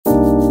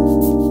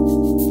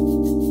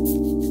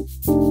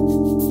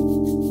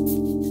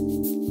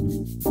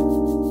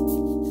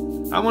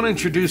I want to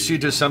introduce you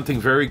to something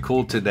very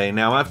cool today.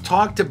 Now, I've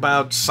talked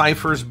about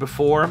ciphers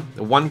before,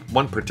 one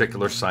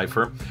particular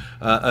cipher,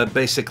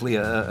 basically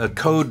a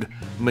code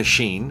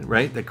machine,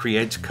 right, that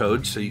creates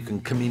code so you can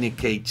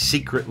communicate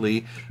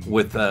secretly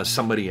with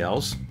somebody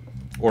else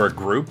or a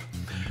group.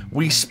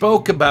 We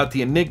spoke about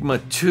the Enigma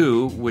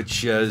 2,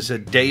 which is a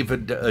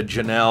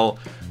Janelle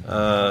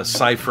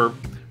Cipher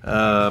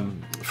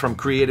from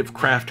Creative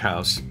Craft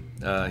House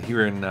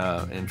here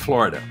in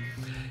Florida.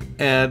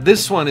 And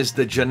this one is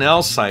the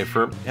Janelle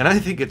Cipher, and I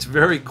think it's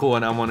very cool,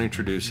 and I want to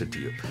introduce it to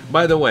you.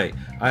 By the way,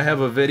 I have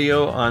a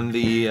video on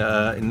the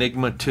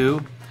Enigma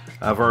 2.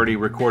 I've already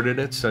recorded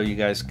it, so you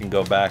guys can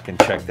go back and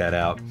check that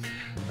out.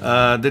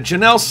 The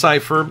Janelle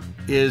Cipher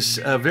is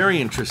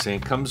very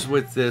interesting. It comes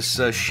with this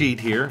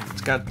sheet here.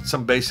 It's got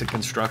some basic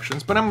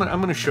instructions, but I'm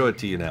going to show it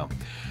to you now.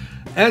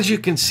 As you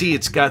can see,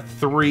 it's got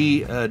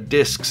three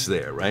discs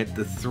there, right?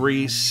 The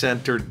three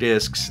center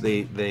discs,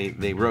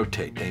 they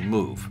rotate, they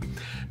move.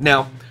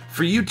 Now,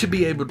 for you to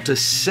be able to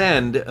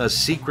send a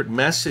secret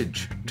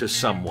message to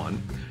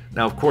someone,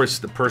 now of course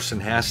the person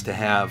has to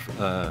have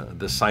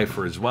the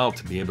cipher as well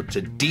to be able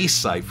to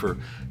decipher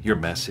your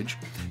message.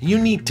 You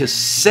need to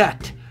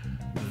set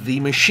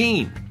the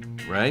machine,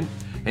 right?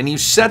 And you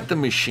set the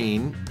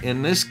machine,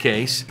 in this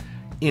case,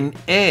 in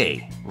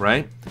A,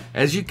 right?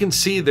 As you can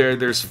see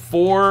there's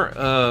four,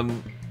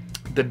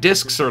 the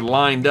discs are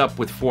lined up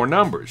with four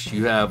numbers.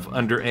 You have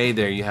under A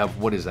there, you have,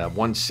 what is that,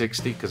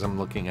 160? Because I'm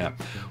looking at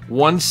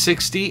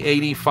 160,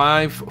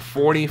 85,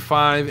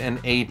 45, and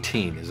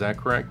 18. Is that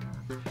correct?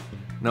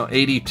 No,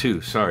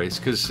 82. Sorry, it's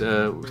because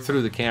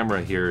through the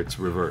camera here it's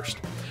reversed.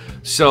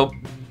 So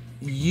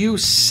you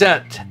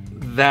set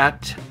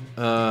that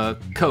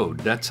code.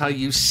 That's how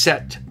you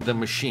set the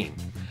machine.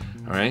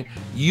 All right.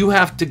 You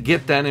have to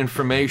get that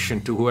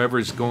information to whoever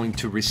is going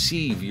to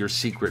receive your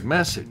secret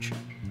message.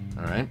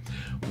 All right.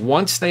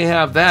 Once they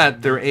have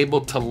that, they're able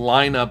to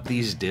line up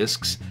these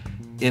discs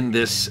in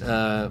this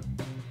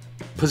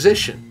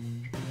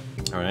position.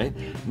 All right.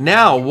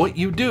 Now, what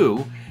you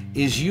do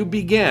is you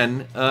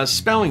begin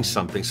spelling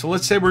something. So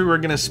let's say we were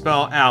going to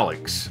spell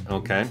Alex.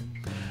 Okay.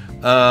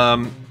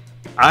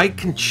 I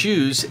can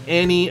choose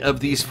any of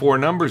these four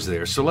numbers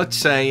there. So let's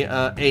say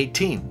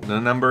 18, the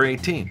number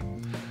 18.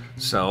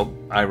 So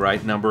I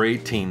write number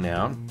 18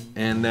 down,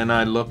 and then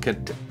I look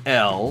at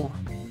L.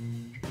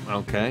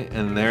 Okay,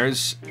 and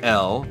there's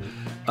L.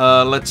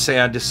 Let's say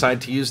I decide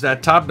to use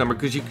that top number,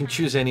 because you can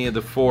choose any of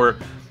the four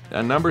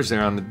numbers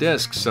there on the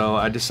disc. So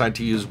I decide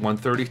to use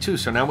 132.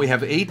 So now we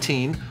have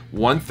 18,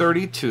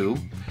 132.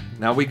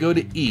 Now we go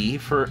to E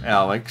for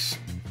Alex.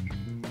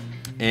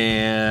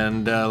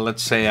 And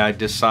let's say I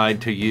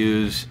decide to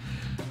use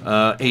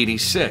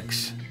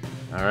 86.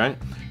 All right,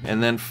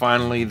 and then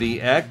finally the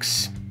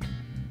X.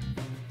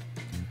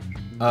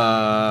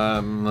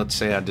 Let's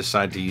say I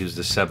decide to use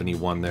the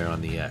 71 there on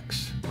the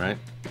X, right?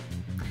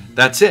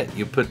 That's it.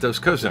 You put those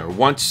codes there.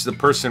 Once the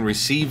person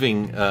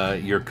receiving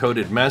your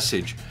coded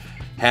message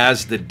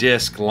has the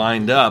disk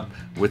lined up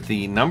with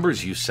the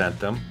numbers you sent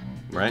them,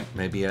 right?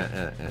 Maybe in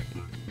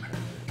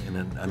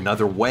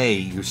another way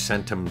you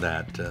sent them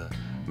that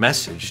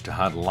message to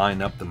how to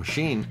line up the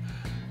machine,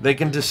 they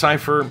can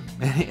decipher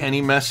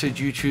any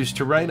message you choose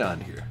to write on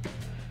here,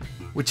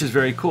 which is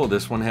very cool.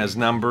 This one has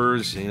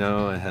numbers, you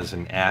know, it has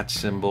an @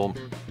 symbol.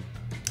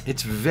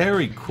 It's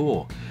very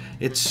cool.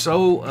 It's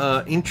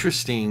so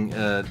interesting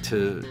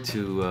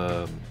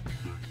to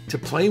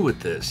play with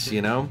this,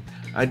 you know.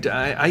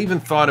 I even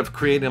thought of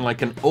creating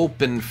like an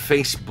open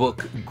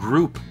Facebook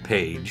group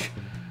page.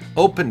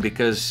 Open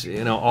because,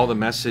 you know, all the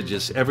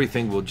messages,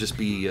 everything will just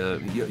be,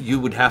 you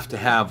would have to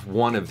have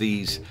one of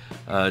these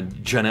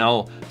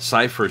Janelle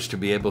ciphers to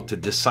be able to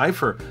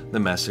decipher the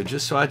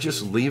messages. So I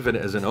just leave it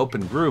as an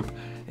open group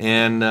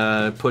and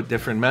put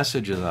different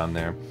messages on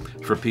there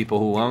for people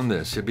who own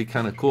this. It'd be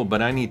kind of cool,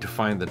 but I need to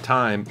find the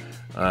time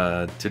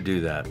to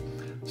do that.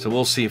 So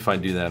we'll see if I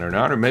do that or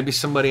not. Or maybe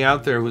somebody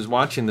out there who's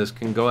watching this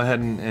can go ahead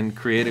and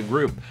create a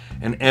group.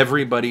 And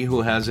everybody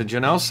who has a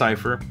Janelle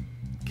cipher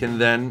can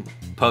then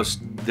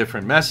post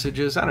different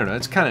messages. I don't know.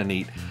 It's kind of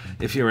neat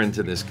if you're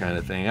into this kind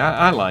of thing.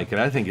 I like it.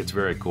 I think it's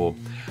very cool.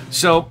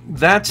 So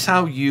that's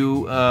how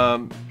you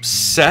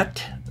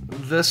set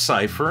the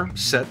cipher,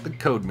 set the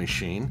code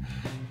machine,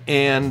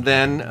 and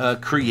then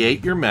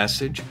create your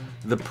message.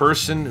 The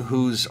person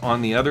who's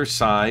on the other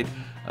side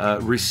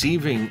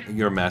receiving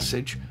your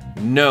message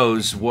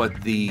knows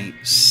what the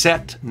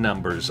set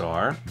numbers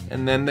are,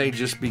 and then they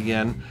just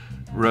begin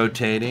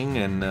rotating,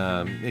 and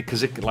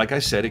because like I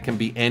said, it can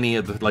be any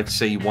of the, like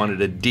say you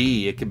wanted a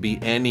D, it could be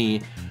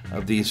any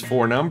of these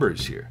four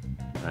numbers here,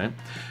 right?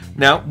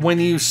 Now, when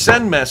you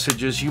send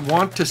messages, you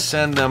want to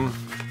send them,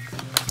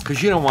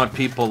 because you don't want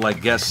people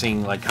like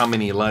guessing like how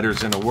many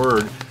letters in a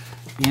word.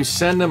 You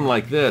send them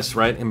like this,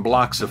 right, in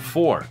blocks of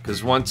 4,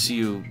 because once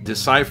you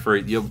decipher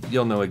it,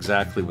 you'll know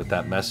exactly what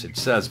that message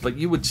says. But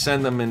you would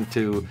send them in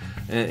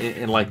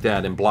like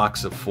that in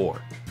blocks of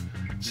 4.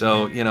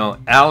 So, you know,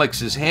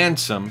 Alex is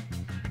handsome.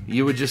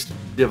 You would just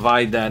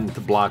divide that into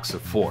blocks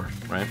of 4,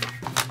 right?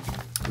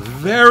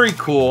 Very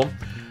cool.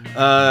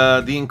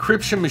 The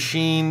encryption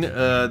machine,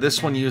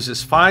 this one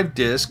uses 5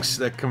 disks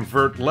that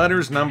convert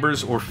letters,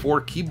 numbers, or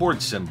 4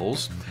 keyboard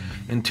symbols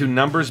into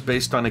numbers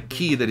based on a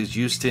key that is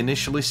used to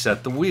initially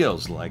set the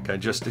wheels, like I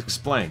just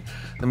explained.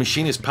 The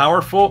machine is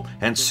powerful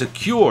and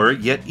secure,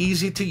 yet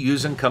easy to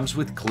use, and comes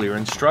with clear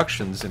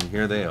instructions, and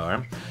here they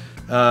are.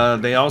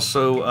 They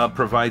also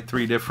provide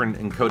 3 different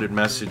encoded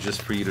messages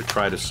for you to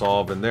try to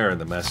solve, and there are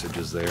the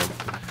messages there.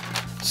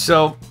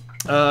 So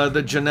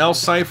the Janelle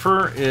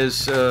Cipher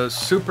is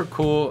super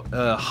cool,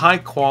 high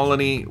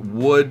quality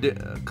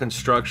wood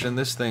construction.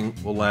 This thing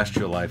will last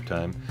you a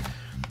lifetime.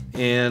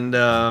 And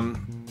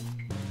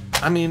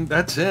I mean,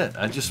 that's it.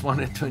 I just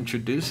wanted to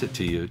introduce it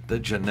to you. The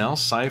Janelle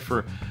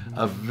Cipher,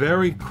 a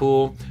very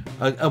cool,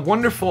 a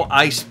wonderful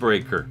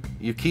icebreaker.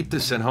 You keep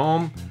this at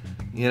home,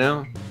 you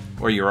know,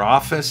 or your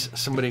office.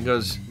 Somebody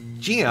goes,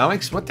 "Gee,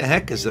 Alex, what the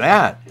heck is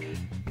that?"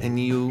 And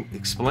you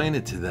explain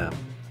it to them.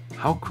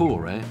 How cool,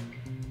 right?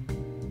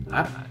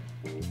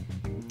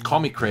 Call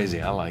me crazy,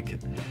 I like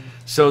it.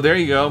 So there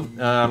you go.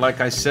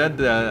 Like I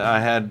said, I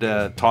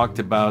had talked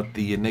about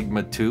the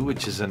Enigma 2,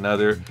 which is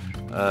another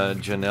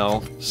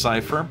Janelle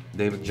Cipher,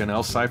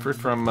 Janelle Cipher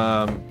from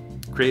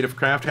Creative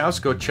Craft House.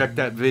 Go check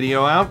that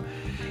video out.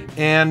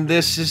 And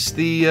this is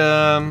the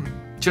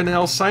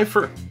Janelle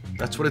Cipher.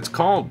 That's what it's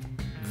called.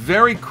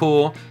 Very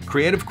cool.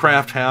 Creative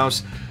Craft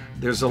House.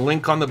 There's a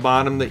link on the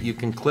bottom that you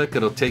can click.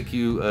 It'll take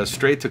you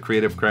straight to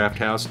Creative Craft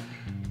House,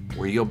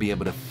 where you'll be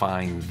able to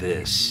find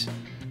this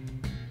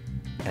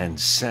and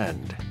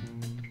send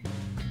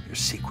your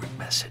secret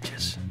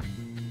messages.